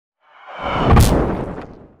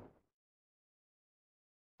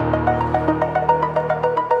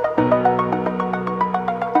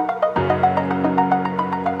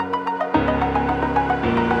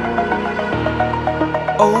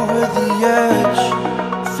Over the edge,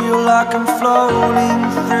 feel like I'm floating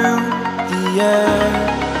through the air.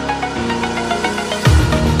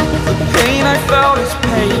 The pain I felt is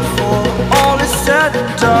paid for, all is said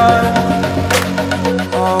and done.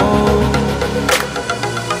 Oh,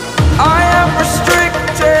 I am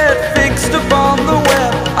restricted, fixed upon the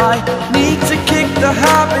web. I need to kick the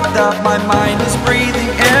habit that my mind is breathing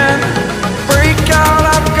in. Break out,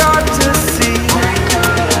 I've got to see.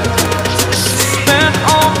 Spent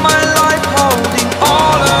all my life holding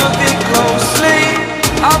all of it closely.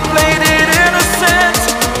 I played it innocent,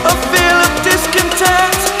 a feel of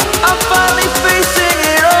discontent. I'm finally facing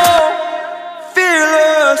it all,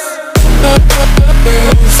 fearless.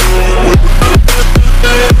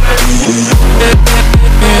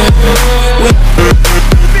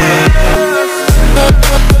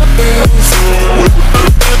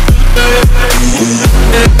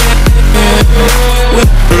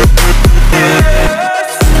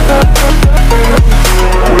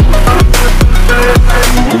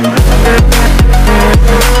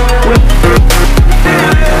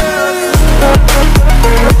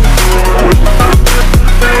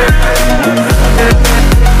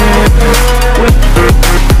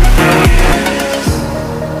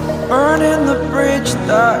 Burning the bridge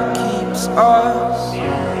that keeps us.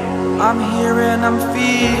 I'm here and I'm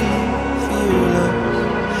feeling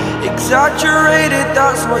fearless. Exaggerated,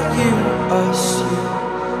 that's what you assume.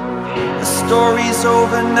 The story's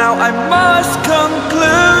over now, I must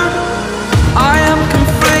conclude. I am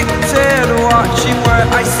conflicted, watching where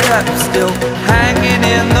I step still, hanging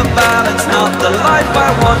in the balance. Not the life I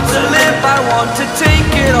want to live, I want to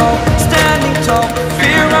take it all. Standing tall,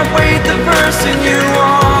 fear outweighed the person you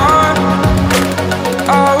are.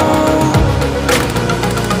 Oh,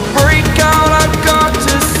 break out, I've got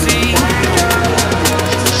to see.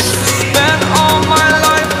 Spent all my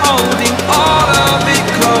life holding all of it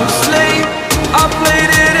closely. I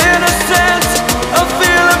played it innocent, a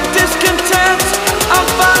feel of discontent. I'm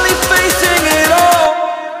finally facing it all,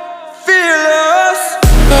 fearless.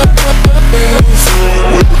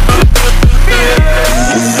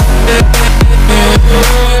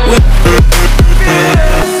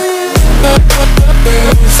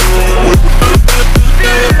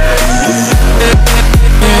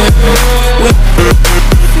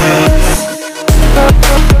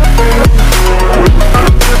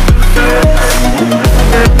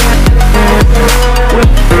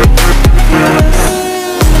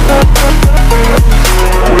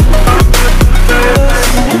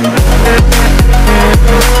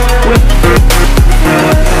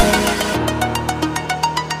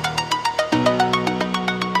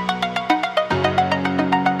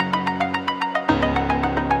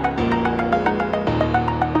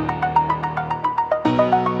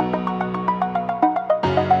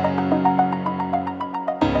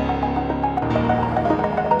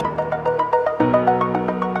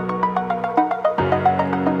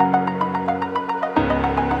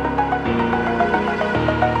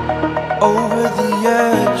 Over the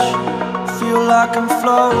edge, feel like I'm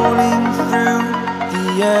floating through the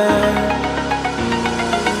air.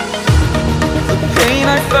 The pain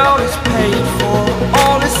I felt is paid for,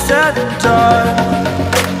 all is said and done.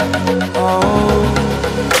 Oh,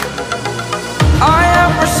 I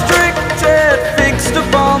am restricted, fixed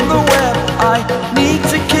upon the web. I need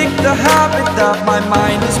to kick the habit that my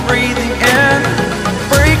mind is breathing in.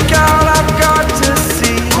 Break out, I've got to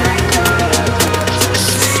see.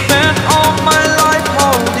 Spent all my life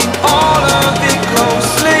holding all of it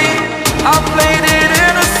closely. I played it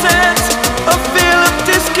innocent, a feel of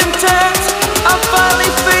discontent. I'm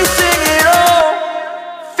finally facing it all,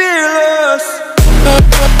 fearless.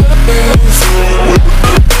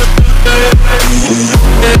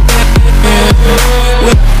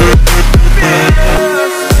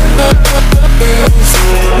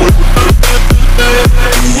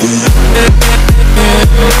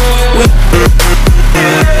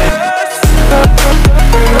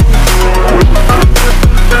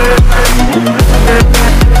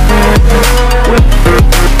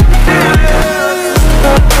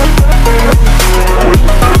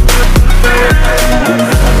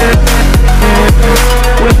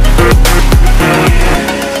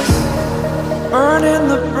 Burning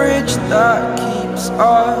the bridge that keeps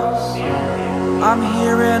us. I'm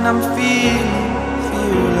here and I'm feeling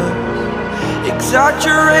fearless.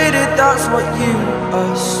 Exaggerated, that's what you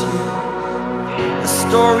assume. The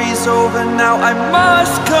story's over now, I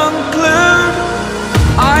must conclude.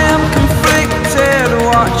 I am confused.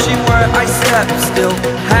 I step still,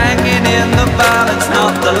 hanging in the balance.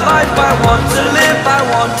 Not the life I want to live, I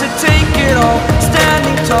want to take it all.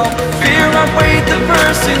 Standing tall, fear I weighed the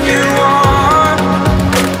person you are.